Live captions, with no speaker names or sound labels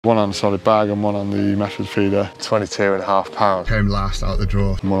One on the solid bag and one on the method feeder. 22.5 pounds. Came last out the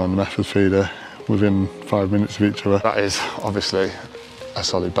draw. One on the method feeder within 5 minutes of each other. That is obviously a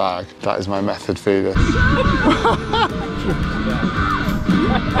solid bag. That is my method feeder.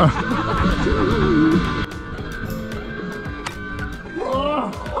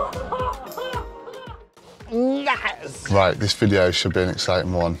 Yes! Right, this video should be an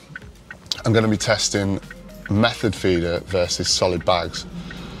exciting one. I'm going to be testing method feeder versus solid bags.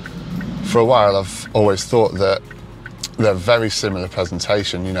 For a while I've always thought that they're very similar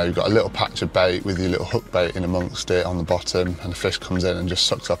presentation. You know, you've got a little patch of bait with your little hook bait in amongst it on the bottom, and the fish comes in and just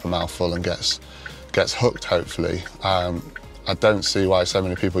sucks up a mouthful and gets hooked, hopefully. I don't see why so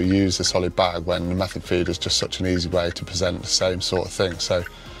many people use the solid bag when the method feeder is just such an easy way to present the same sort of thing. So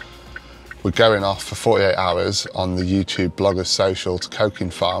we're going off for 48 hours on the YouTube Bloggers Social to Coking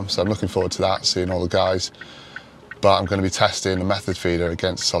Farm, so I'm looking forward to that, seeing all the guys. But I'm going to be testing the method feeder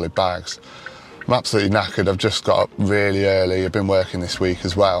against solid bags. I'm absolutely knackered. I've just got up really early. I've been working this week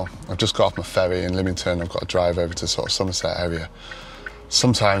as well. I've just got off my ferry in Lymington. I've got to drive over to sort of Somerset area.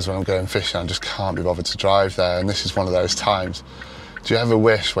 Sometimes when I'm going fishing, I just can't be bothered to drive there, and this is one of those times. Do you ever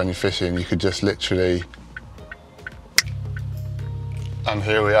wish when you're fishing you could just literally... And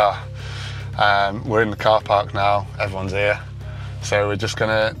here we are. We're in the car park now, everyone's here. So we're just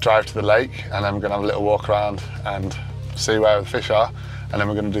gonna drive to the lake and then we're gonna have a little walk around and see where the fish are, and then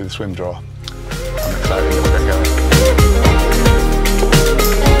we're gonna do the swim draw. I'm excited to get going.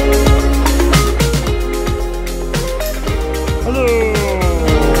 Hello!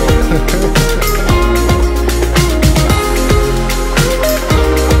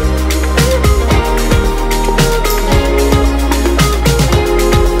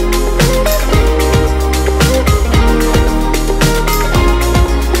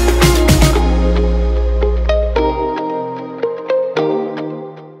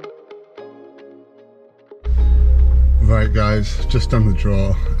 Right guys, just done the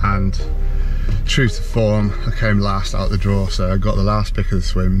draw, and true to form, I came last out the draw, so I got the last pick of the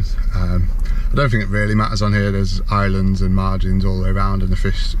swims. I don't think it really matters on here. There's islands and margins all the way around, and the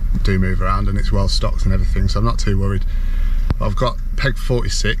fish do move around, and it's well stocked and everything, so I'm not too worried. But I've got peg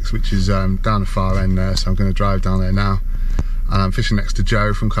 46, which is down the far end there, so I'm going to drive down there now. And I'm fishing next to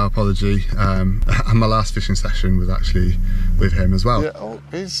Joe from Carpology, and my last fishing session was actually with him as well. Yeah, oh,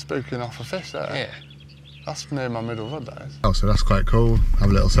 he's spooking off a fish there. Yeah. That's near my middle rod, that is. Oh, so that's quite cool.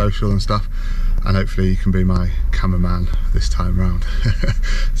 Have a little social and stuff, and hopefully you can be my cameraman this time round.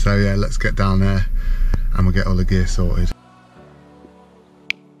 So yeah, let's get down there and we'll get all the gear sorted.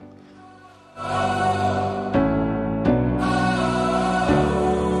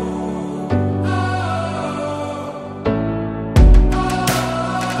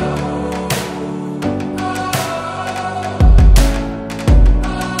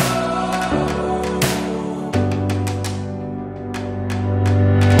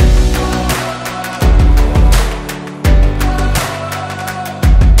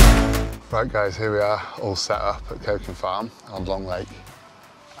 Right guys, here we are, all set up at Coking Farm on Long Lake,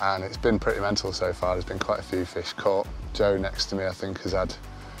 and it's been pretty mental so far. There's been quite a few fish caught. Joe next to me I think has had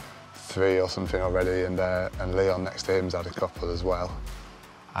 3 or something already, and Leon next to him's had a couple as well.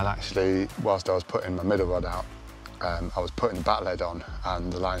 And actually, whilst I was putting my middle rod out, I was putting the back lead on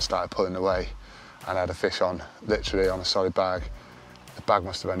and the line started pulling away, and I had a fish on, literally on a solid bag. The bag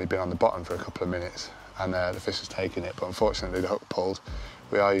must have only been on the bottom for a couple of minutes, and the fish was taking it, but unfortunately the hook pulled.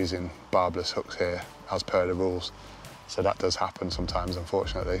 We are using barbless hooks here, as per the rules, so that does happen sometimes,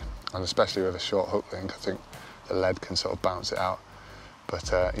 unfortunately, and especially with a short hook link, I think the lead can sort of bounce it out.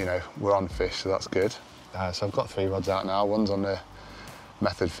 But you know, we're on fish, so that's good. So I've got 3 rods out now. One's on the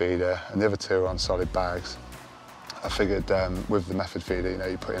method feeder, and the other 2 are on solid bags. I figured with the method feeder, you know,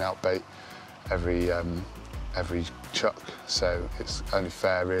 you're putting out bait every chuck, so it's only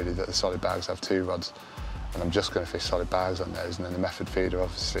fair really that the solid bags have 2 rods. And I'm just going to fish solid bags on those, and then the method feeder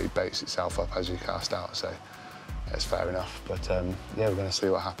obviously baits itself up as you cast out, so it's fair enough. But yeah, we're going to see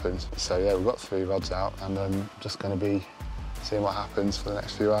what happens. So yeah, we've got 3 rods out, and I'm just going to be seeing what happens for the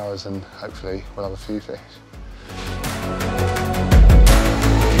next few hours, and hopefully we'll have a few fish.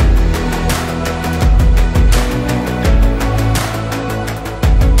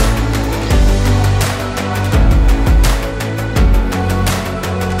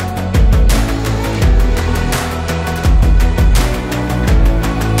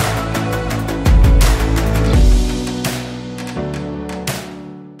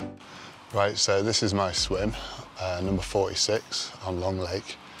 Right, so this is my swim, number 46 on Long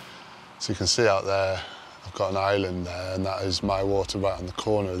Lake. So you can see out there, I've got an island there, and that is my water right on the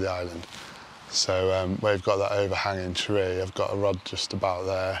corner of the island. So where you've got that overhanging tree, I've got a rod just about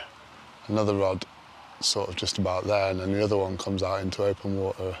there, another rod sort of just about there, and then the other one comes out into open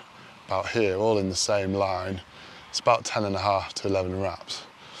water about here, all in the same line. It's about 10.5 to 11 wraps.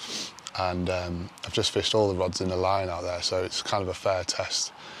 And I've just fished all the rods in the line out there, so it's kind of a fair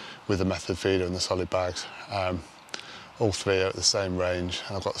test with the method feeder and the solid bags. All three are at the same range,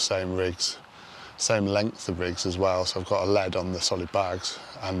 and I've got the same rigs, same length of rigs as well. So I've got a lead on the solid bags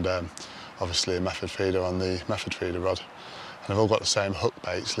and obviously a method feeder on the method feeder rod. And they've all got the same hook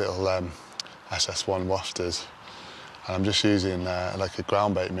baits, little SS1 wafters. And I'm just using like a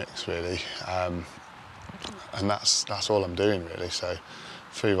ground bait mix really. And that's all I'm doing really. So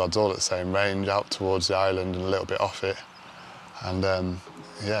 3 rods all at the same range, out towards the island and a little bit off it. And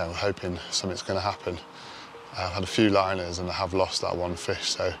yeah, I'm hoping something's going to happen. I've had a few liners and I have lost that one fish,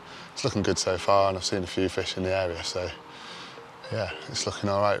 so it's looking good so far, and I've seen a few fish in the area, so yeah, it's looking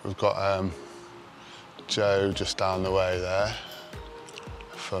all right. We've got Joe just down the way there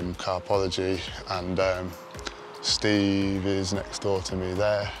from Carpology, and Steve is next door to me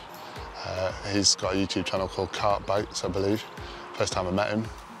there. He's got a YouTube channel called Carp, I believe. First time I met him,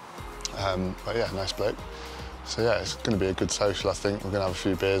 but yeah, nice bloke. So yeah, it's going to be a good social, I think. We're going to have a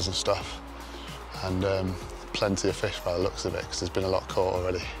few beers and stuff, and plenty of fish by the looks of it, because there's been a lot caught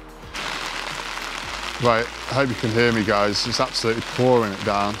already. Right, I hope you can hear me guys. It's absolutely pouring it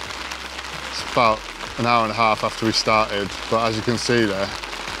down. It's about an hour and a half after we started, but as you can see there,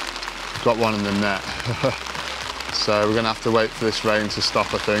 we've got one in the net. So we're going to have to wait for this rain to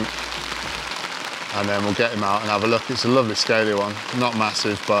stop, I think, and then we'll get him out and have a look. It's a lovely scaly one, not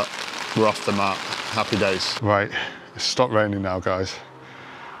massive, but we're off the mark. Happy days. Right, it's stopped raining now guys,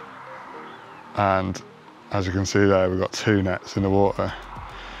 and as you can see there, we've got 2 nets in the water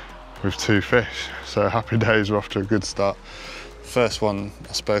with 2 fish. So happy days, we're off to a good start. First one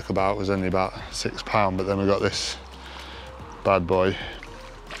I spoke about was only about £6, but then we got this bad boy,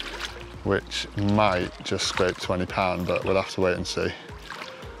 which might just scrape £20, but we'll have to wait and see.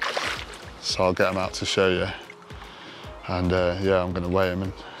 So I'll get him out to show you. And yeah, I'm going to weigh him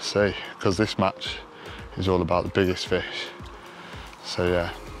and see, because this match is all about the biggest fish. So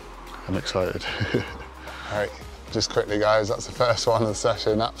yeah, I'm excited. All right, just quickly guys, that's the first one of the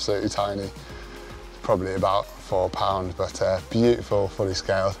session, absolutely tiny. Probably about £4, but beautiful, fully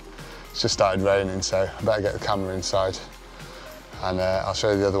scaled. It's just started raining, so I better get the camera inside, and I'll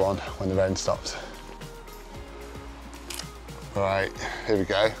show you the other one when the rain stops. Right, here we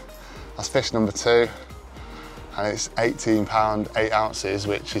go. That's fish number 2. And it's £18, 8 ounces,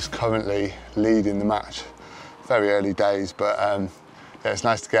 which is currently leading the match. Very early days, but yeah, it's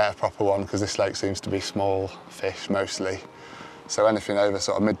nice to get a proper one, because this lake seems to be small fish mostly. So anything over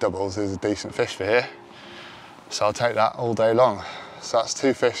sort of mid-doubles is a decent fish for here. So I'll take that all day long. So that's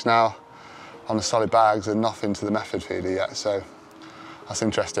 2 fish now on the solid bags and nothing to the method feeder yet. So that's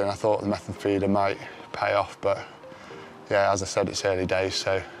interesting. I thought the method feeder might pay off, but yeah, as I said, it's early days,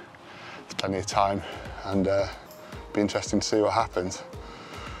 so there's plenty of time, and be interesting to see what happens.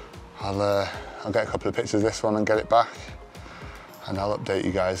 I'll get a couple of pictures of this one and get it back, and I'll update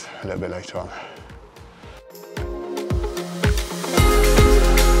you guys a little bit later on.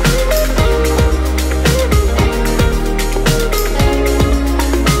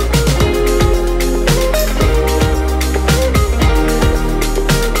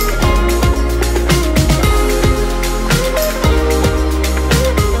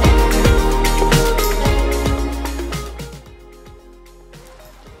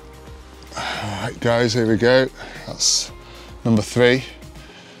 Guys, here we go. That's number 3,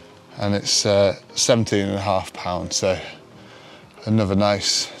 and it's £17.5, so another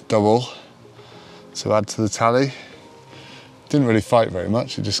nice double to add to the tally. Didn't really fight very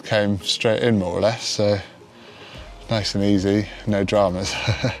much, it just came straight in more or less, so nice and easy, no dramas.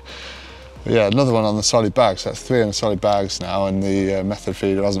 But yeah, another one on the solid bags, so that's 3 on the solid bags now, and the method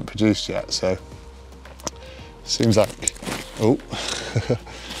feeder hasn't produced yet, so seems like, oh.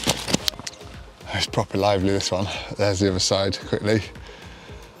 It's proper lively, this one. There's the other side quickly.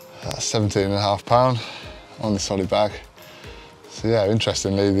 That's £17.5 on the solid bag. So yeah,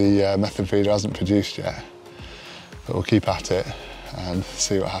 interestingly, the method feeder hasn't produced yet, but we'll keep at it and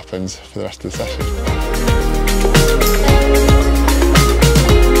see what happens for the rest of the session.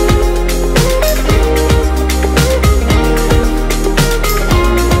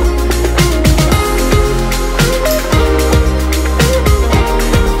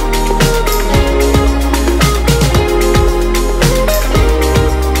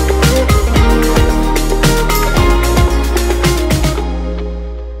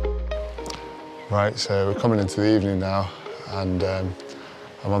 Right, so we're coming into the evening now, and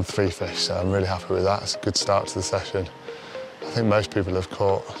I'm on 3 fish, so I'm really happy with that. It's a good start to the session. I think most people have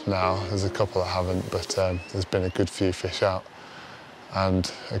caught now. There's a couple that haven't, but there's been a good few fish out.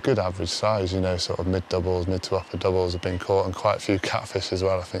 And a good average size, you know, sort of mid-doubles, mid to upper doubles have been caught, and quite a few catfish as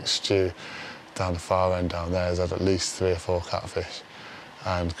well. I think Stu, down the far end down there, has had at least 3 or 4 catfish.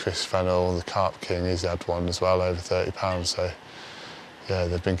 And Chris Fennell, the Carp King, he's had one as well, over 30 pounds. So, yeah,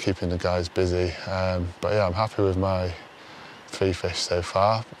 they've been keeping the guys busy. But yeah, I'm happy with my 3 fish so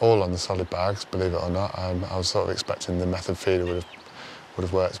far, all on the solid bags, believe it or not. I was sort of expecting the method feeder would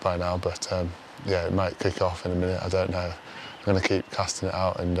have worked by now, but yeah, it might kick off in a minute, I don't know. I'm going to keep casting it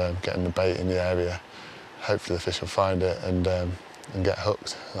out and getting the bait in the area. Hopefully the fish will find it and get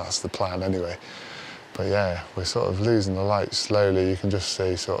hooked. That's the plan anyway. But yeah, we're sort of losing the light slowly. You can just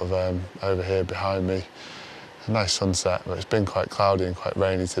see sort of over here behind me, a nice sunset, but it's been quite cloudy and quite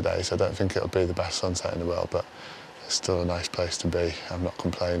rainy today, so I don't think it'll be the best sunset in the world, but it's still a nice place to be. I'm not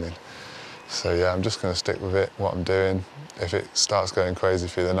complaining. So yeah, I'm just going to stick with it, what I'm doing. If it starts going crazy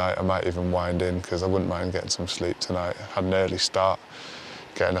through the night, I might even wind in, because I wouldn't mind getting some sleep tonight. I had an early start,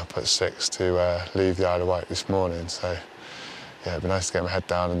 getting up at 6 to leave the Isle of Wight this morning. So yeah, it'd be nice to get my head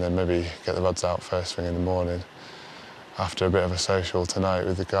down and then maybe get the rods out first thing in the morning after a bit of a social tonight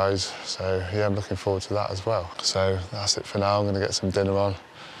with the guys. So yeah, I'm looking forward to that as well. So that's it for now. I'm going to get some dinner on,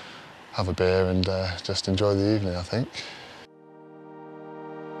 have a beer and just enjoy the evening, I think.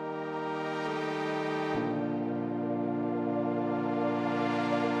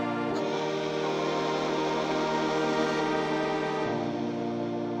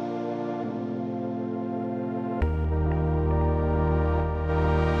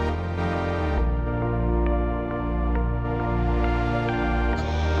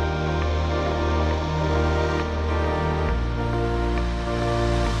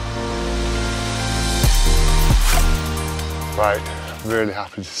 Right, I'm really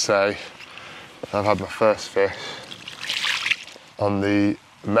happy to say I've had my first fish on the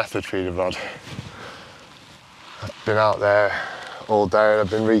method feeder rod. I've been out there all day and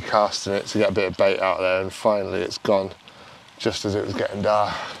I've been recasting it to get a bit of bait out there, and finally it's gone just as it was getting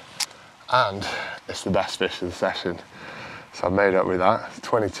dark. And it's the best fish of the session. So I've made up with that. It's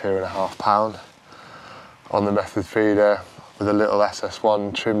 22.5 pound on the method feeder with a little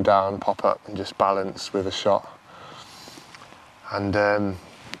SS1 trimmed down, pop up and just balance with a shot. And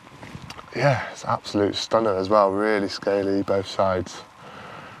yeah, it's an absolute stunner as well, really scaly both sides.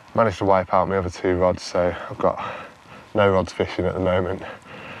 Managed to wipe out my other 2 rods, so I've got no rods fishing at the moment,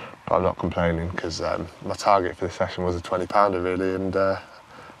 but I'm not complaining because my target for the session was a 20 pounder really, and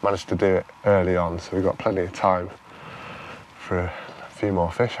managed to do it early on, so we've got plenty of time for a few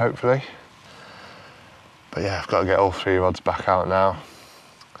more fish hopefully. But yeah, I've got to get all 3 rods back out now.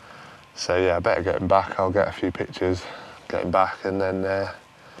 So yeah, I better get them back. I'll get a few pictures getting back, and then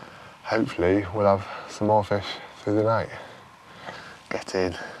hopefully we'll have some more fish through the night. Get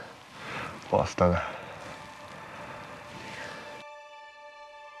in. What a stunner.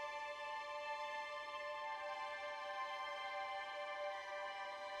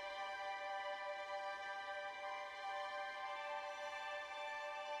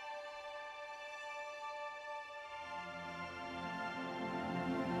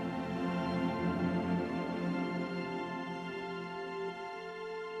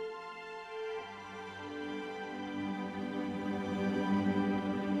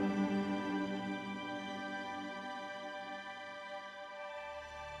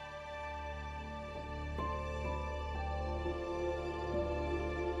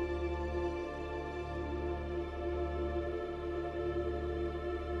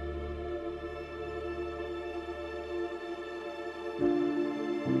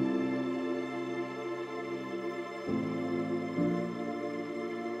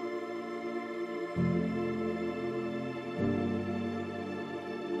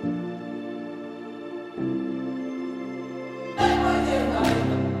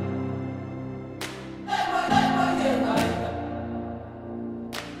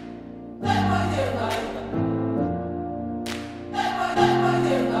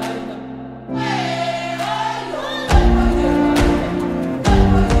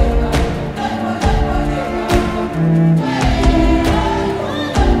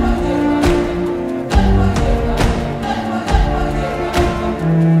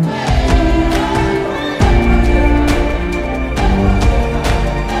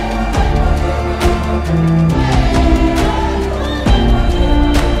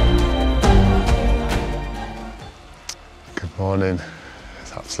 Morning.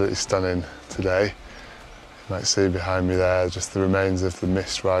 It's absolutely stunning today. You might see behind me there just the remains of the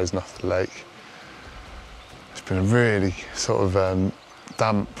mist rising off the lake. It's been a really sort of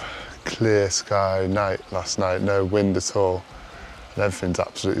damp, clear sky night last night, no wind at all, and everything's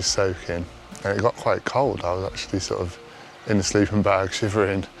absolutely soaking. And it got quite cold. I was actually sort of in a sleeping bag,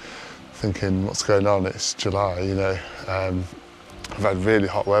 shivering, thinking, what's going on? It's July, you know. I've had really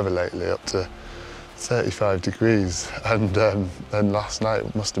hot weather lately, up to 35 degrees, and then last night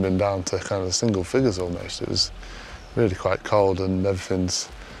it must have been down to kind of the single figures almost. It was really quite cold, and everything's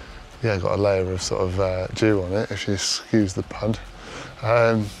got a layer of sort of dew on it, if you excuse the pun.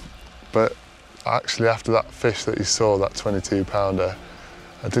 But actually, after that fish that you saw, that 22 pounder,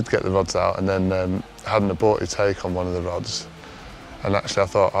 I did get the rods out and then had an aborted take on one of the rods. And actually I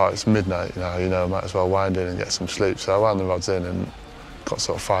thought, oh, it's midnight now, you know, I might as well wind in and get some sleep. So I wound the rods in and got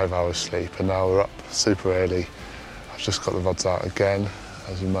sort of 5 hours sleep, and now we're up super early. I've just got the rods out again,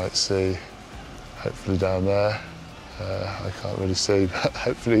 as you might see, hopefully down there. I can't really see, but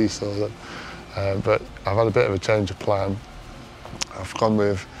hopefully you saw them. But I've had a bit of a change of plan. I've gone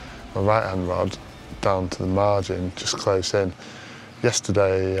with my right hand rod down to the margin, just close in.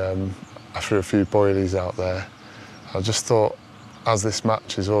 Yesterday I threw a few boilies out there. I just thought, as this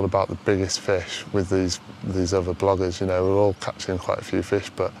match is all about the biggest fish with these other bloggers, you know, we're all catching quite a few fish,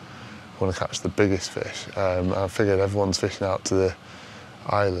 but I want to catch the biggest fish. I figured everyone's fishing out to the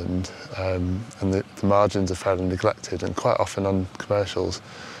island, and the margins are fairly neglected, and quite often on commercials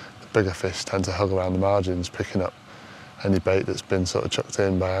the bigger fish tend to hug around the margins, picking up any bait that's been sort of chucked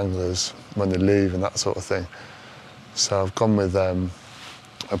in by anglers when they leave and that sort of thing. So I've gone with a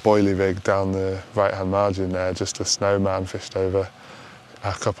boilie rig down the right hand margin there, just a snowman fished over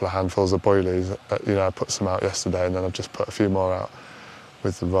a couple of handfuls of boilies. You know, I put some out yesterday, and then I've just put a few more out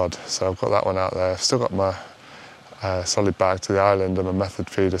with the rod. So I've got that one out there. I've still got my solid bag to the island and a method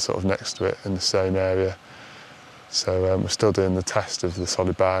feeder sort of next to it in the same area. So we're still doing the test of the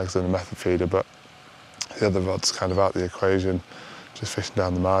solid bags and the method feeder, but the other rod's kind of out the equation, just fishing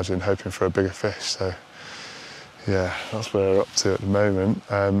down the margin, hoping for a bigger fish. So yeah, that's where we're up to at the moment.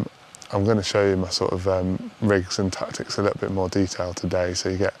 I'm going to show you my sort of rigs and tactics a little bit more detail today, so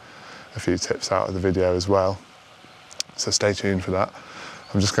you get a few tips out of the video as well. So stay tuned for that.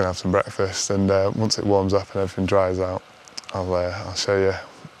 I'm just going to have some breakfast, and once it warms up and everything dries out, I'll show you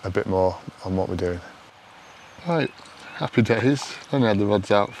a bit more on what we're doing. Right, happy days. Only had the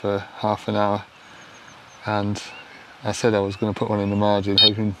rods out for half an hour, and I said I was going to put one in the margin,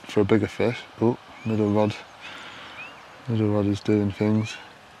 hoping for a bigger fish. Oh, middle rod is doing things.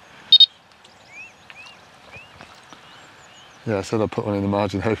 Yeah, I said I'd put one in the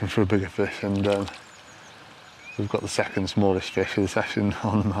margin, hoping for a bigger fish, and we've got the second smallest fish of the session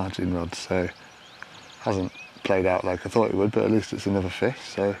on the margin rod, so hasn't played out like I thought it would, but at least it's another fish.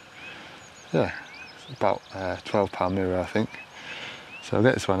 So yeah, it's about 12 pound mirror, I think. So I'll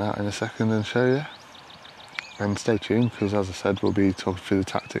get this one out in a second and show you, and stay tuned, because as I said, we'll be talking through the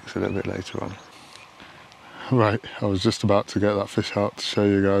tactics a little bit later on. Right, I was just about to get that fish out to show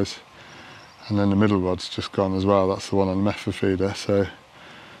you guys, and then the middle rod's just gone as well. That's the one on the method feeder. So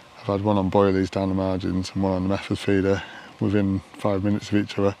I've had one on boilies down the margins and one on the method feeder within 5 minutes of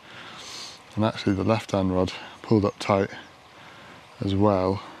each other. And actually the left hand rod pulled up tight as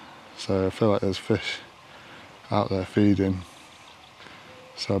well. So I feel like there's fish out there feeding.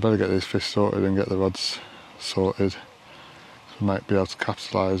 So I better get these fish sorted and get the rods sorted. So we might be able to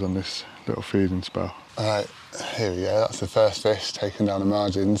capitalise on this little feeding spell. Alright, here we go. That's the first fish taken down the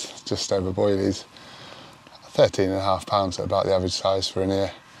margins, just over boilies. 13.5 pounds, so about the average size for an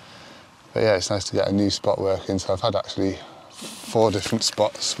ear. But yeah, it's nice to get a new spot working. So I've had actually 4 different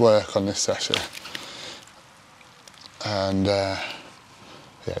spots work on this session. And yeah,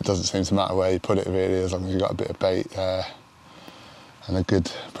 it doesn't seem to matter where you put it really, as long as you've got a bit of bait there and a good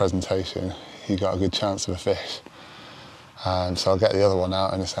presentation, you've got a good chance of a fish. So I'll get the other one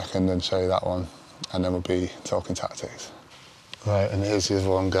out in a second and show you that one, and then we'll be talking tactics. Right, and here's the other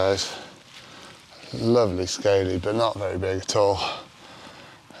one, guys. Lovely scaly, but not very big at all.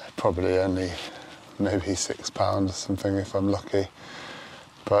 Probably only maybe 6 pounds or something if I'm lucky.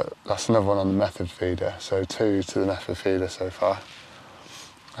 But that's another one on the method feeder, so 2 to the method feeder so far.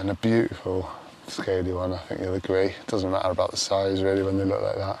 And a beautiful scaly one, I think you'll agree. It doesn't matter about the size really when they look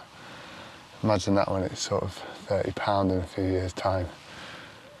like that. Imagine that when it's sort of £30 in a few years' time.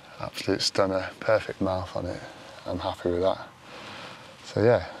 Absolute stunner, perfect mouth on it. I'm happy with that. So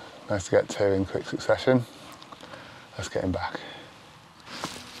yeah, nice to get 2 in quick succession. Let's get him back.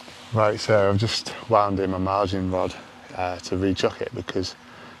 Right, so I've just wound in my margin rod to re-chuck it, because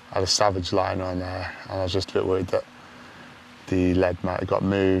I had a savage liner on there, and I was just a bit worried that the lead might have got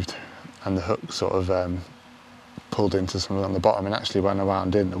moved and the hook sort of pulled into something on the bottom. And actually when I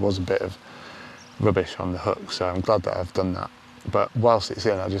wound in, there was a bit of rubbish on the hook, so I'm glad that I've done that. But whilst it's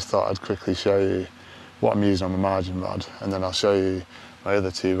in, I just thought I'd quickly show you what I'm using on my margin rod, and then I'll show you my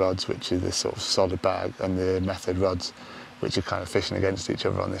other two rods, which are this sort of solid bag, and the method rods, which are kind of fishing against each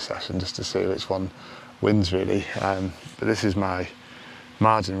other on this session, just to see which one wins really. But this is my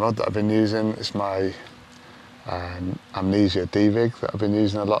margin rod that I've been using. It's my Amnesia D-rig that I've been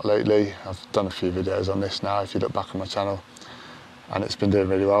using a lot lately. I've done a few videos on this now, if you look back on my channel, and it's been doing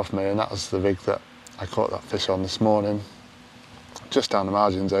really well for me. And that was the rig that I caught that fish on this morning, just down the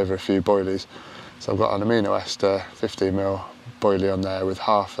margins over a few boilies. So I've got an amino ester 15mm boilie on there with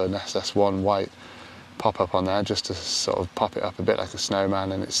half an SS1 white pop-up on there, just to sort of pop it up a bit like a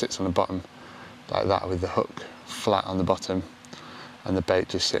snowman, and it sits on the bottom like that with the hook flat on the bottom and the bait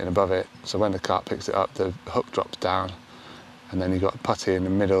just sitting above it. So when the carp picks it up, the hook drops down, and then you've got a putty in the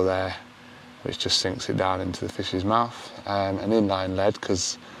middle there which just sinks it down into the fish's mouth. An inline lead,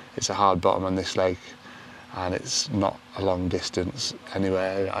 because it's a hard bottom on this lake and it's not a long distance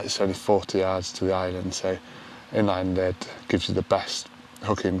anywhere. It's only 40 yards to the island, so inline lead gives you the best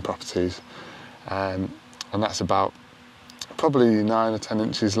hooking properties. And that's about probably 9 or 10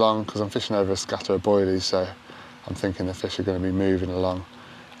 inches long, because I'm fishing over a scatter of boilies, so I'm thinking the fish are going to be moving along,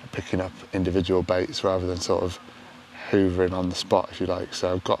 picking up individual baits rather than sort of hoovering on the spot, if you like.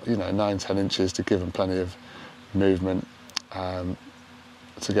 So I've got, 9-10 inches to give them plenty of movement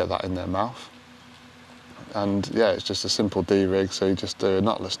to get that in their mouth. And yeah, it's just a simple D-rig, so you just do a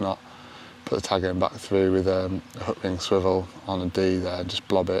knotless knot, put the tag end back through with a hook ring swivel on a D there, just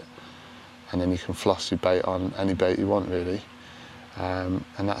blob it, and then you can floss your bait on any bait you want really. And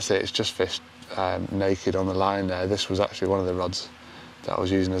that's it. It's just fished naked on the line there. This was actually one of the rods that I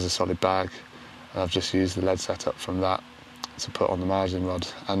was using as a solid bag, and I've just used the lead setup from that to put on the margin rod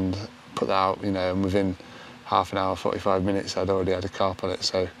and put that out, and within half an hour, 45 minutes, I'd already had a carp on it,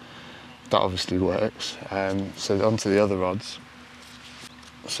 so that obviously works. So onto the other rods.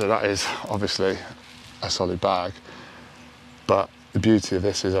 So that is obviously a solid bag, but the beauty of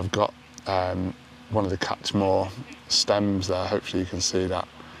this is I've got one of the catch more stems there, hopefully you can see that,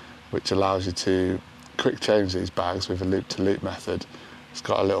 which allows you to quick change these bags with a loop to loop method. It's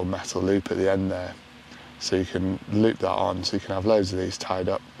got a little metal loop at the end there, so you can loop that on, so you can have loads of these tied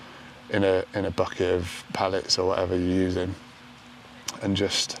up in a bucket of pellets or whatever you're using, and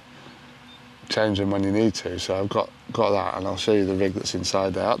just change them when you need to. So I've got that, and I'll show you the rig that's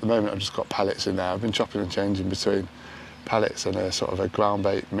inside there. At the moment I've just got pellets in there. I've been chopping and changing between pellets and a sort of a ground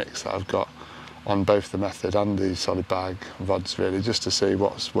bait mix that I've got on both the method and the solid bag rods really, just to see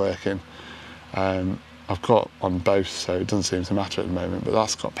what's working. I've caught on both, so it doesn't seem to matter at the moment, but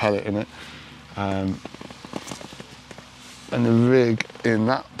that's got pellet in it. And the rig in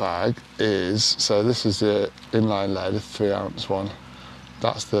that bag is, so this is the inline lead, a 3-ounce one.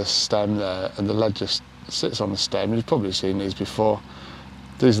 That's the stem there, and the lead just sits on the stem. You've probably seen these before.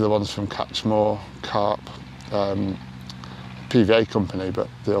 These are the ones from Catchmore, Carp, PVA company, but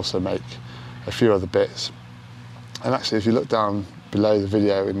they also make a few other bits. And actually, if you look down below the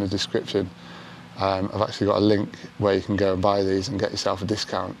video in the description, I've actually got a link where you can go and buy these and get yourself a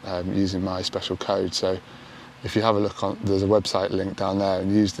discount using my special code. So if you have a look there's a website link down there,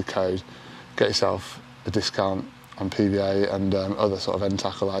 and use the code, get yourself a discount on PVA and other sort of end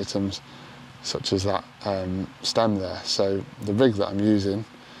tackle items such as that stem there. So the rig that I'm using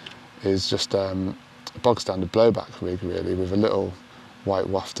is just a bog standard blowback rig really, with a little white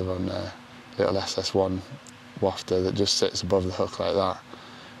wafter on there, little SS1 wafter that just sits above the hook like that,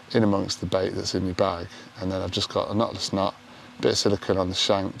 in amongst the bait that's in your bag. And then I've just got a knotless knot, a bit of silicone on the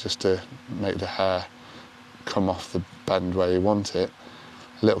shank just to make the hair come off the bend where you want it,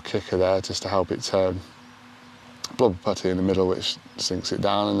 a little kicker there just to help it turn, blubber putty in the middle which sinks it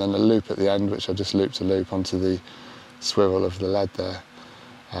down, and then a loop at the end which I just looped a loop onto the swivel of the lead there.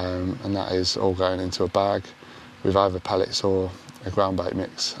 And that is all going into a bag with either pellets or a ground bait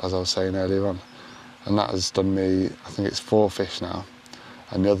mix, as I was saying earlier on. And that has done me, I think it's 4 fish now,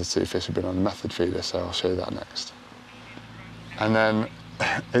 and the other 2 fish have been on a method feeder, so I'll show you that next. And then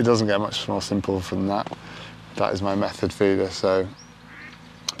it doesn't get much more simple from that. That is my method feeder. So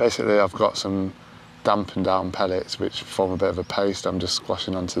basically I've got some dampened down pellets which form a bit of a paste I'm just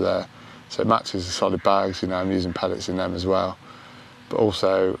squashing onto there, so it matches the solid bags. I'm using pellets in them as well, but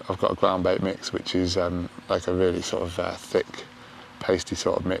also I've got a ground bait mix which is like a really sort of thick pasty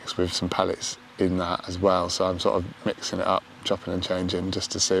sort of mix with some pellets in that as well. So I'm sort of mixing it up, chopping and changing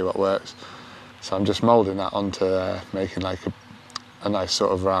just to see what works. So I'm just moulding that onto there, making like a nice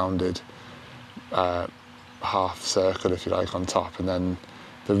sort of rounded half circle, if you like, on top. And then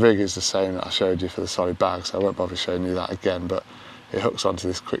the rig is the same that I showed you for the solid bag, so I won't bother showing you that again, but it hooks onto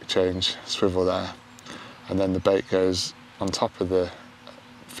this quick change swivel there, and then the bait goes on top of the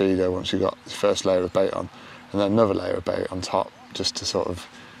feeder once you've got the first layer of bait on, and then another layer of bait on top just to sort of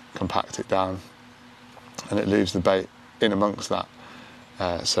compact it down, and it leaves the bait in amongst that.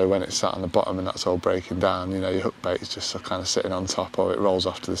 So when it's sat on the bottom and that's all breaking down, you know, your hook bait is just kind of sitting on top, or it rolls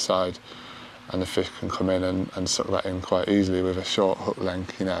off to the side, and the fish can come in and suck that in quite easily with a short hook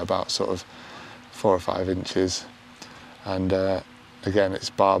length, you know, about sort of 4 or 5 inches. And again,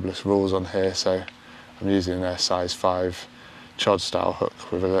 it's barbless rules on here, so I'm using a size 5 chod style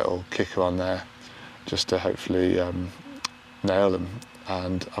hook with a little kicker on there just to hopefully nail them.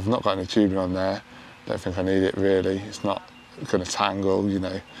 And I've not got any tubing on there, don't think I need it really. It's not going to tangle, you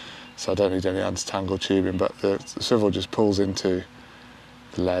know, so I don't need any anti-tangle tubing, but the swivel just pulls into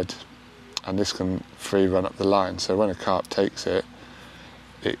the lead, and this can free run up the line, so when a carp takes it,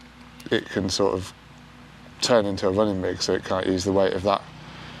 it can sort of turn into a running rig, so it can't use the weight of that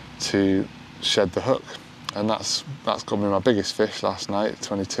to shed the hook. And that's got me my biggest fish last night,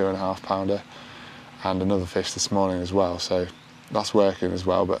 22.5 pounder, and another fish this morning as well, so that's working as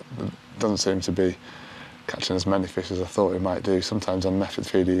well, but it doesn't seem to be catching as many fish as I thought it might do. Sometimes on method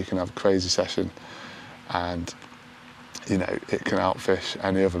feeder you can have a crazy session and, you know, it can outfish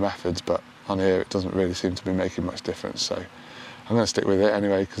any other methods, but on here it doesn't really seem to be making much difference, so I'm going to stick with it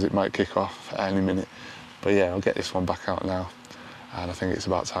anyway because it might kick off at any minute. But yeah, I'll get this one back out now, and I think it's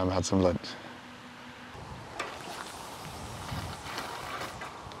about time I had some lunch.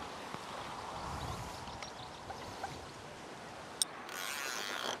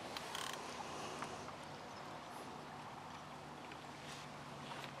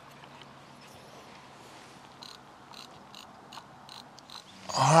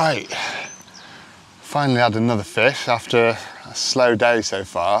 Alright, finally had another fish after a slow day so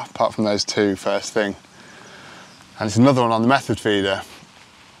far, apart from those 2 first thing. And it's another one on the method feeder.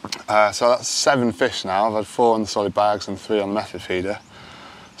 So that's 7 fish now. I've had 4 on the solid bags and 3 on the method feeder.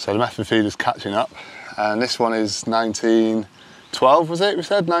 So the method feeder's catching up. And this one is 1912, was it? We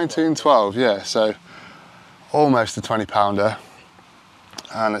said 1912, yeah. So almost a 20 pounder.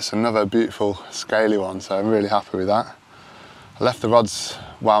 And it's another beautiful scaly one, so I'm really happy with that. I left the rods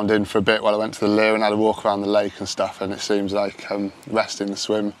wound in for a bit while I went to the lure and had a walk around the lake and stuff, and it seems like resting the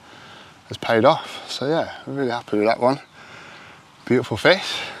swim has paid off. So yeah, I'm really happy with that one. Beautiful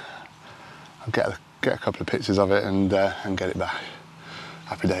fish. I'll get a couple of pictures of it and get it back.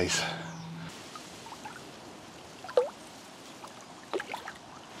 Happy days.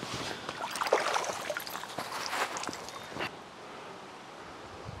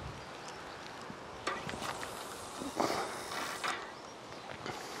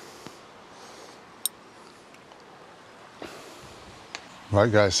 Right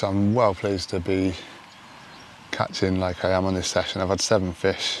guys, so I'm well pleased to be catching like I am on this session. I've had 7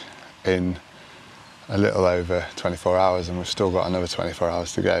 fish in a little over 24 hours and we've still got another 24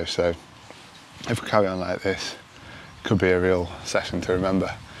 hours to go. So if we carry on like this, it could be a real session to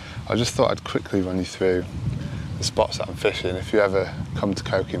remember. I just thought I'd quickly run you through the spots that I'm fishing. If you ever come to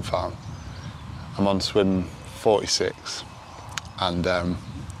Coking Farm, I'm on swim 46 and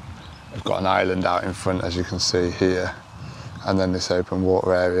I've got an island out in front, as you can see here, and then this open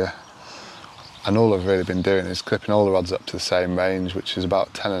water area, and all I've really been doing is clipping all the rods up to the same range, which is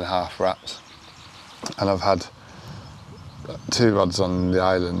about 10.5 wraps, and I've had 2 rods on the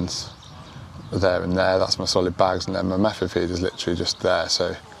islands there and there, that's my solid bags, and then my method feed is literally just there,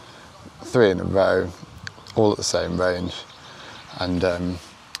 so 3 in a row, all at the same range, and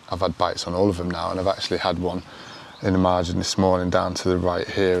I've had bites on all of them now, and I've actually had one in the margin this morning down to the right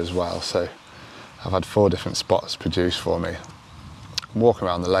here as well, so I've had 4 different spots produced for me. I'm walking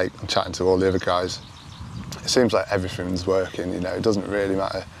around the lake and chatting to all the other guys. It seems like everything's working, you know, it doesn't really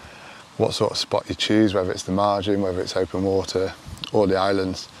matter what sort of spot you choose, whether it's the margin, whether it's open water or the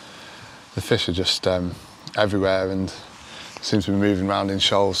islands. The fish are just everywhere and seem to be moving around in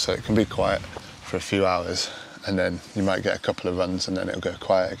shoals, so it can be quiet for a few hours and then you might get a couple of runs and then it'll go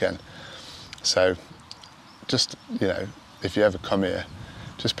quiet again. So just, you know, if you ever come here,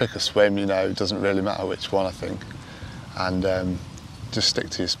 just pick a swim, you know, it doesn't really matter which one I think, and just stick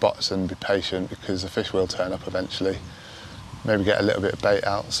to your spots and be patient because the fish will turn up eventually. Maybe get a little bit of bait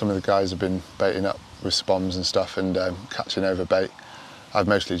out. Some of the guys have been baiting up with spoms and stuff and catching over bait. I've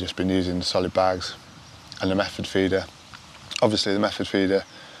mostly just been using the solid bags and the method feeder. Obviously the method feeder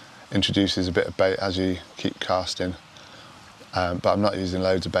introduces a bit of bait as you keep casting, but I'm not using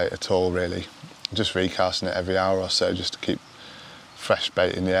loads of bait at all really. I'm just recasting it every hour or so just to keep fresh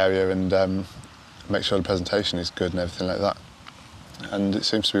bait in the area and make sure the presentation is good and everything like that. And it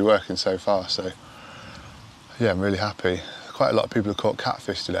seems to be working so far, so yeah, I'm really happy. Quite a lot of people have caught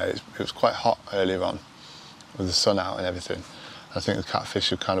catfish today. It was quite hot earlier on, with the sun out and everything. I think the catfish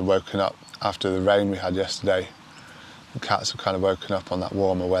have kind of woken up after the rain we had yesterday. The cats have kind of woken up on that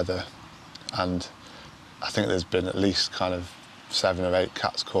warmer weather, and I think there's been at least kind of 7 or 8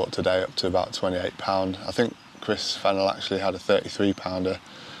 cats caught today, up to about 28 pound. I think Chris Fennell actually had a 33 pounder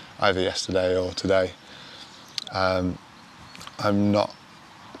either yesterday or today. I'm not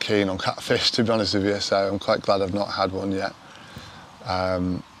keen on catfish, to be honest with you, so I'm quite glad I've not had one yet.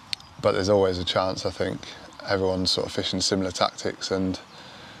 But there's always a chance. I think everyone's sort of fishing similar tactics, and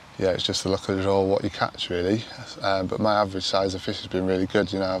yeah, it's just the luck of it all what you catch really. But my average size of fish has been really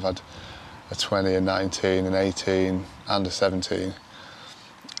good. You know, I've had a 20, a 19, an 18 and a 17,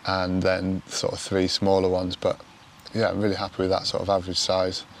 and then sort of 3 smaller ones. But yeah, I'm really happy with that sort of average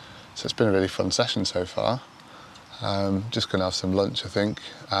size. So it's been a really fun session so far. Just going to have some lunch, I think,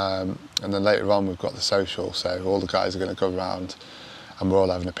 and then later on we've got the social, so all the guys are going to go around and we're all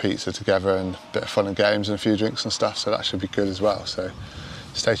having a pizza together and a bit of fun and games and a few drinks and stuff, so that should be good as well. So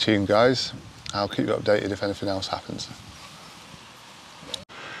stay tuned, guys. I'll keep you updated if anything else happens.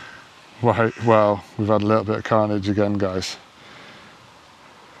 Right, well, we've had a little bit of carnage again, guys.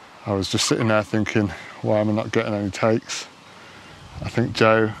 I was just sitting there thinking, why am I not getting any takes? I think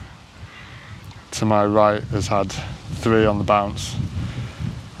Joe, to my right, has had 3 on the bounce,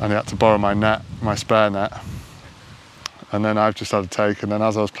 and he had to borrow my net, my spare net, and then I've just had a take, and then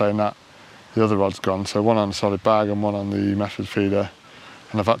as I was playing that, the other rod's gone, so 1 on the solid bag and 1 on the method feeder,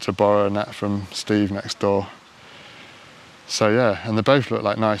 and I've had to borrow a net from Steve next door. So yeah, and they both look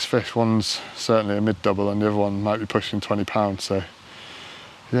like nice fish. One's certainly a mid-double and the other one might be pushing 20 pounds, so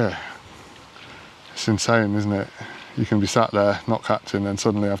yeah, it's insane, isn't it? You can be sat there not catching and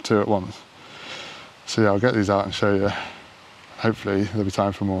suddenly have 2 at once. So yeah, I'll get these out and show you. Hopefully there'll be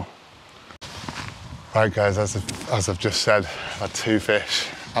time for more. Right guys, as I've just said, I've had 2 fish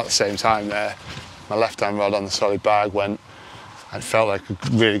at the same time there. My left-hand rod on the solid bag went, and it felt like a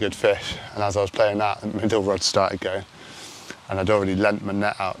really good fish, and as I was playing that, the middle rod started going, and I'd already lent my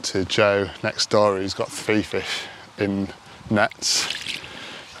net out to Joe next door, who's got 3 fish in nets,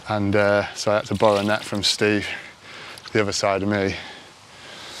 and so I had to borrow a net from Steve, the other side of me,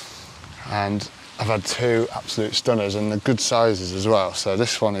 and I've had 2 absolute stunners, and they're good sizes as well. So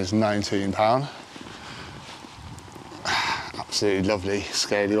this one is 19 pound, absolutely lovely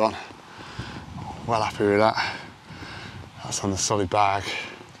scaly one, well happy with that. That's on the solid bag,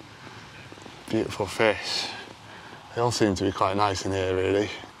 beautiful fish. They all seem to be quite nice in here really,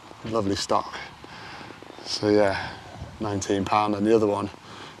 lovely stock. So yeah, 19 pound, and the other one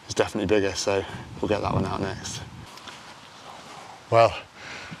is definitely bigger, so we'll get that one out next. Well,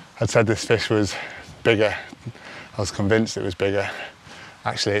 I'd said this fish was bigger. I was convinced it was bigger.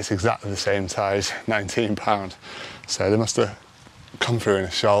 Actually, it's exactly the same size, 19 pound. So they must have come through in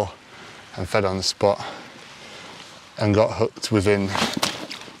a shoal and fed on the spot and got hooked within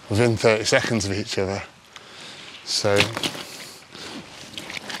 30 seconds of each other. So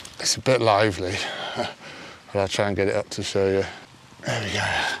it's a bit lively, but I'll try and get it up to show you. There we go.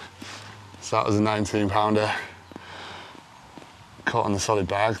 So that was a 19 pounder. Caught on the solid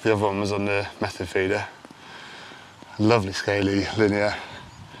bag. The other one was on the method feeder. Lovely scaly linear.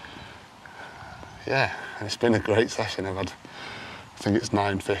 Yeah, and it's been a great session. I've had, I think it's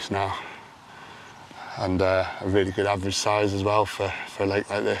 9 fish now, and a really good average size as well for a lake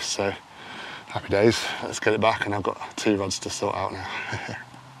like this. So happy days. Let's get it back, and I've got 2 rods to sort out now.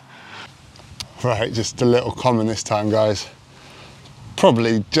 Right, just a little common this time, guys.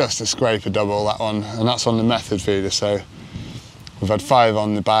 Probably just a scraper double, that one, and that's on the method feeder. So we've had 5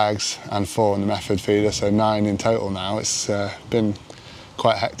 on the bags and 4 on the method feeder, so 9 in total now. It's been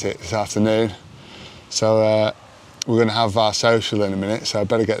quite hectic this afternoon. So we're going to have our social in a minute, so I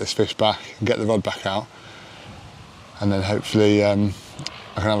better get this fish back and get the rod back out. And then hopefully I can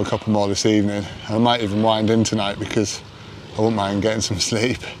have a couple more this evening. And I might even wind in tonight because I wouldn't mind getting some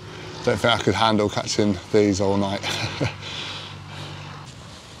sleep. Don't think I could handle catching these all night.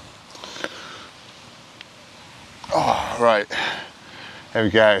 Oh, right. There we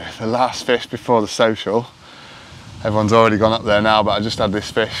go, the last fish before the social. Everyone's already gone up there now, but I just had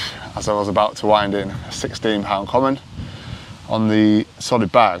this fish as I was about to wind in, a 16 pound common on the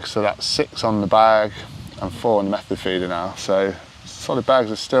solid bag. So that's 6 on the bag and 4 on the method feeder now. So solid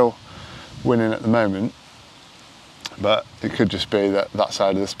bags are still winning at the moment, but it could just be that that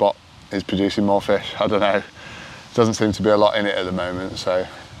side of the spot is producing more fish. I don't know. Doesn't seem to be a lot in it at the moment, so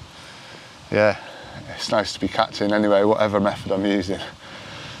yeah, it's nice to be catching anyway, whatever method I'm using.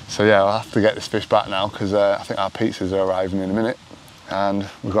 So yeah, I'll have to get this fish back now because I think our pizzas are arriving in a minute, and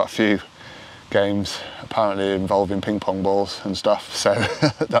we've got a few games apparently involving ping pong balls and stuff, so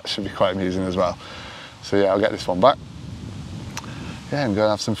that should be quite amusing as well. So yeah, I'll get this one back. Yeah, and go and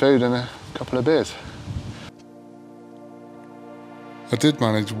have some food and a couple of beers. I did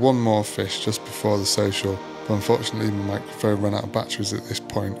manage one more fish just before the social, but unfortunately my microphone ran out of batteries at this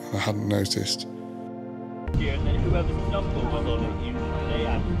point and I hadn't noticed. Yeah, and then whoever's number was on it, they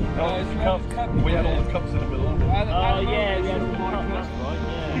had. Oh, the cup. We had all the cups in the middle. Oh yeah, we had all the cups, that's right,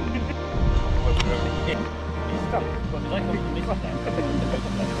 yeah. It's stuck. Well, did I come from this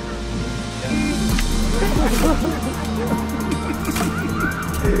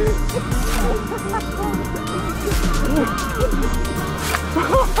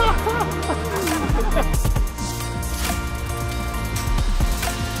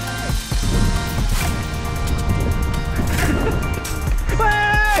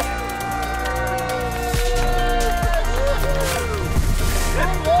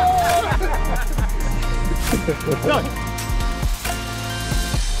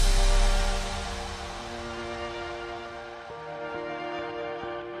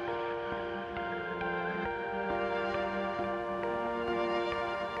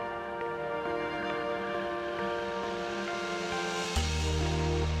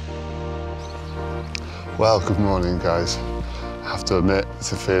Well, good morning guys. I have to admit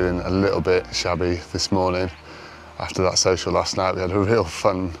to feeling a little bit shabby this morning. After that social last night, we had a real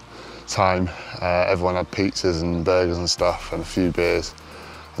fun time. Everyone had pizzas and burgers and stuff and a few beers,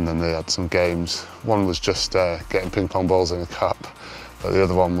 and then they had some games. One was just getting ping pong balls in a cup, but the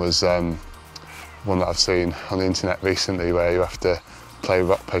other one was one that I've seen on the internet recently where you have to play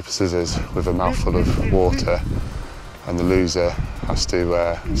rock, paper, scissors with a mouthful of water, and the loser has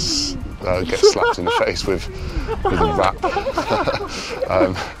to get slapped in the face with a wrap.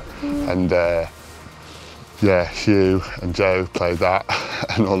 Yeah, Hugh and Joe played that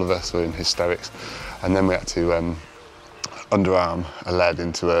and all of us were in hysterics. And then we had to underarm a lead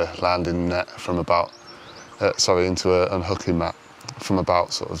into a landing net from about, into an unhooking mat from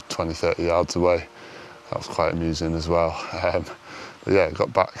about sort of 20, 30 yards away. That was quite amusing as well. But yeah,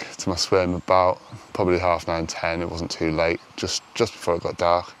 got back to my swim about probably 9:30, 10. It wasn't too late, just before it got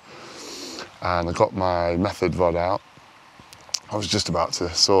dark. And I got my method rod out. I was just about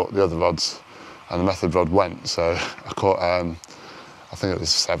to sort the other rods and the method rod went, so I caught, I think it was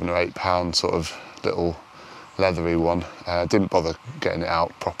 7 or 8 pound sort of little leathery one. Didn't bother getting it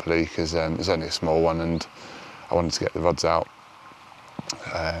out properly because it was only a small one and I wanted to get the rods out.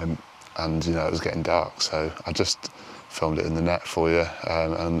 And you know, it was getting dark, so I just filmed it in the net for you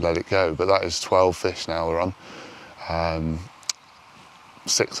and let it go. But that is 12 fish now we're on.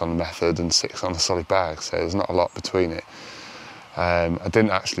 6 on the method and 6 on the solid bag, so there's not a lot between it. I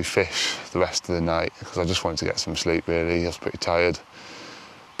didn't actually fish the rest of the night because I just wanted to get some sleep really. I was pretty tired.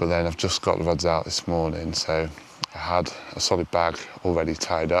 But then I've just got the rods out this morning, so I had a solid bag already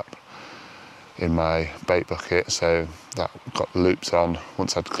tied up in my bait bucket, so that got the loops on.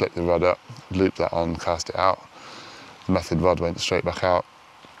 Once I'd clipped the rod up, looped that on, cast it out. The method rod went straight back out,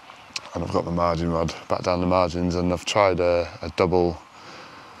 and I've got my margin rod back down the margins, and I've tried a double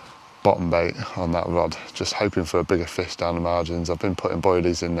bottom bait on that rod, just hoping for a bigger fish down the margins. I've been putting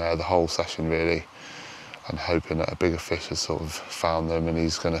boilies in there the whole session really, and hoping that a bigger fish has sort of found them and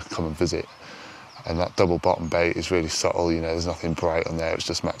he's going to come and visit. And that double bottom bait is really subtle, you know, there's nothing bright on there, it's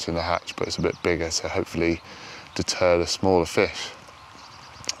just matching the hatch, but it's a bit bigger, so hopefully deter the smaller fish.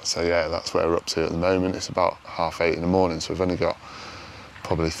 So yeah, that's where we're up to at the moment. It's about 8:30 in the morning, so we've only got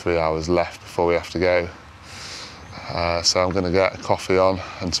probably 3 hours left before we have to go. So I'm going to get a coffee on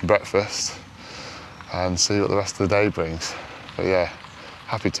and some breakfast and see what the rest of the day brings. But yeah,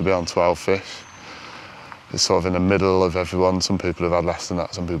 happy to be on 12 fish. It's sort of in the middle of everyone. Some people have had less than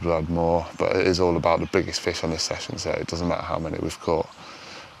that, some people have had more, but it is all about the biggest fish on this session, so it doesn't matter how many we've caught.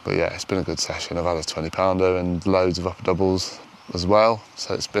 But yeah, it's been a good session. I've had a 20 pounder and loads of upper doubles as well,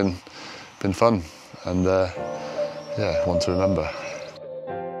 so it's been fun and yeah, one to remember.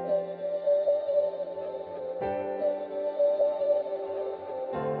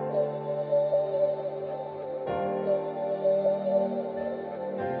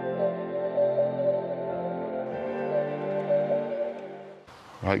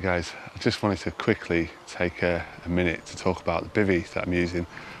 Right guys, I just wanted to quickly take a minute to talk about the bivvy that I'm using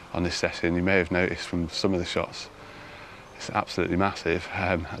on this session. You may have noticed from some of the shots, it's absolutely massive.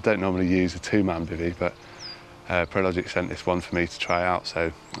 I don't normally use a 2-man bivvy, but Prologic sent this one for me to try out,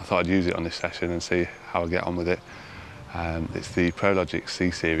 so I thought I'd use it on this session and see how I get on with it. It's the Prologic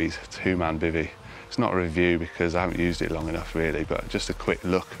C-Series 2-man bivvy. It's not a review because I haven't used it long enough really, but just a quick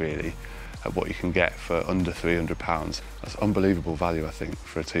look really at what you can get for under £300. That's unbelievable value, I think,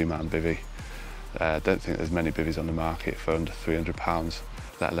 for a 2-man bivvy. I don't think there's many bivvies on the market for under £300,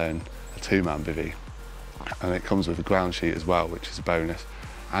 let alone a 2-man bivvy. and it comes with a ground sheet as well, which is a bonus,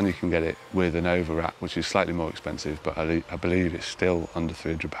 and you can get it with an over wrap, which is slightly more expensive, but I believe it's still under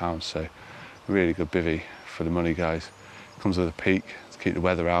 £300, so really good bivvy for the money, guys. It comes with a peak to keep the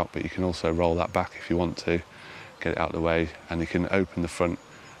weather out, but you can also roll that back if you want to, get it out of the way, and you can open the front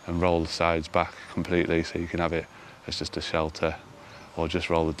and roll the sides back completely, so you can have it as just a shelter, or just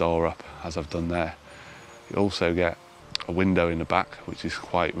roll the door up as I've done there. You also get a window in the back, which is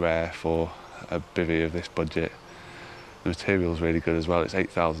quite rare for a bivvy of this budget. The material is really good as well. It's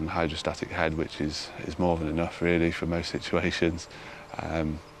 8,000 hydrostatic head, which is more than enough really for most situations.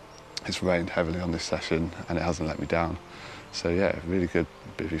 It's rained heavily on this session and it hasn't let me down. So yeah, really good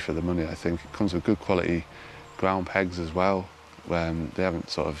bivvy for the money, I think. It comes with good quality ground pegs as well. They haven't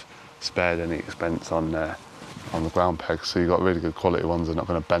sort of spared any expense on the ground pegs, so you've got really good quality ones. They're not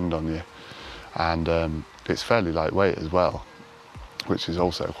going to bend on you, and it's fairly lightweight as well, which is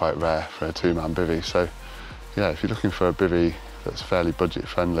also quite rare for a two-man bivvy. So yeah, if you're looking for a bivvy that's fairly budget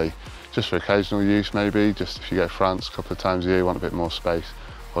friendly, just for occasional use maybe, just if you go to France a couple of times a year, you want a bit more space,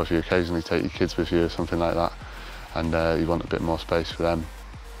 or if you occasionally take your kids with you or something like that, and you want a bit more space for them,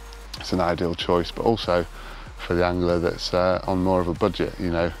 it's an ideal choice. But also for the angler that's on more of a budget,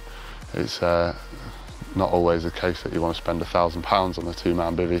 you know, it's not always the case that you want to spend £1,000 on a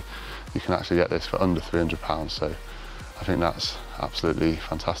two-man bivvy. You can actually get this for under £300, so I think that's absolutely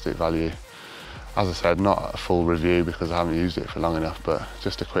fantastic value. As I said, not a full review because I haven't used it for long enough, but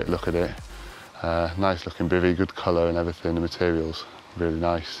just a quick look at it. Nice looking bivvy, good colour and everything. The material's really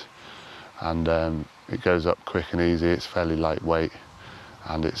nice, and it goes up quick and easy. It's fairly lightweight,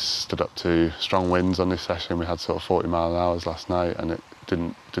 and it's stood up to strong winds on this session. We had sort of 40 mile an hour last night, and it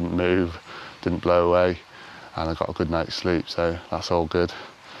didn't move, didn't blow away, and I got a good night's sleep, so that's all good.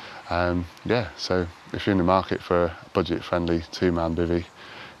 Yeah, so if you're in the market for a budget-friendly two-man bivvy,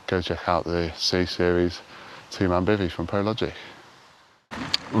 go check out the C Series two-man bivvy from ProLogic.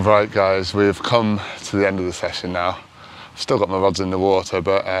 Right guys, we've come to the end of the session now. I've still got my rods in the water,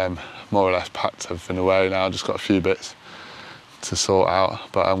 but more or less packed everything away now. Just got a few bits to sort out,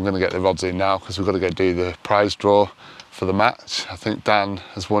 but I'm going to get the rods in now because we've got to go do the prize draw for the match. I think Dan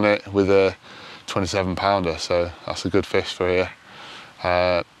has won it with a 27-pounder, so that's a good fish for here.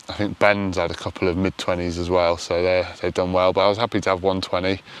 I think Ben's had a couple of mid-20s as well, so they've done well, but I was happy to have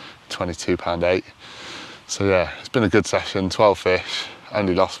 120, 22-pound 8. So yeah, it's been a good session, 12 fish,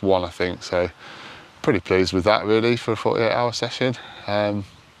 only lost one I think, so pretty pleased with that really for a 48-hour session.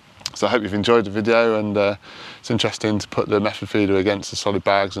 So I hope you've enjoyed the video, and it's interesting to put the method feeder against the solid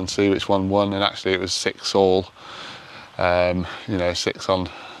bags and see which one won, and actually it was 6 all, you know, 6 on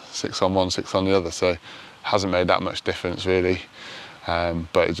one, 6 on the other, so it hasn't made that much difference really.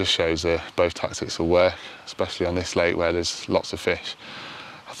 But it just shows that both tactics will work, especially on this lake where there's lots of fish.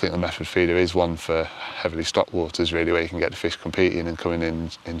 I think the method feeder is one for heavily stocked waters really, where you can get the fish competing and coming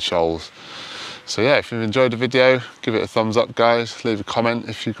in shoals. So yeah, if you've enjoyed the video, give it a thumbs up guys, leave a comment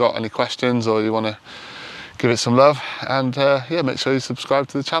if you've got any questions or you want to give it some love, and yeah, make sure you subscribe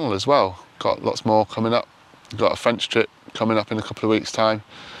to the channel as well. Got lots more coming up. We've got a French trip coming up in a couple of weeks time,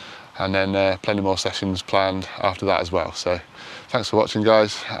 and then plenty more sessions planned after that as well. So thanks for watching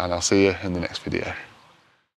guys, and I'll see you in the next video.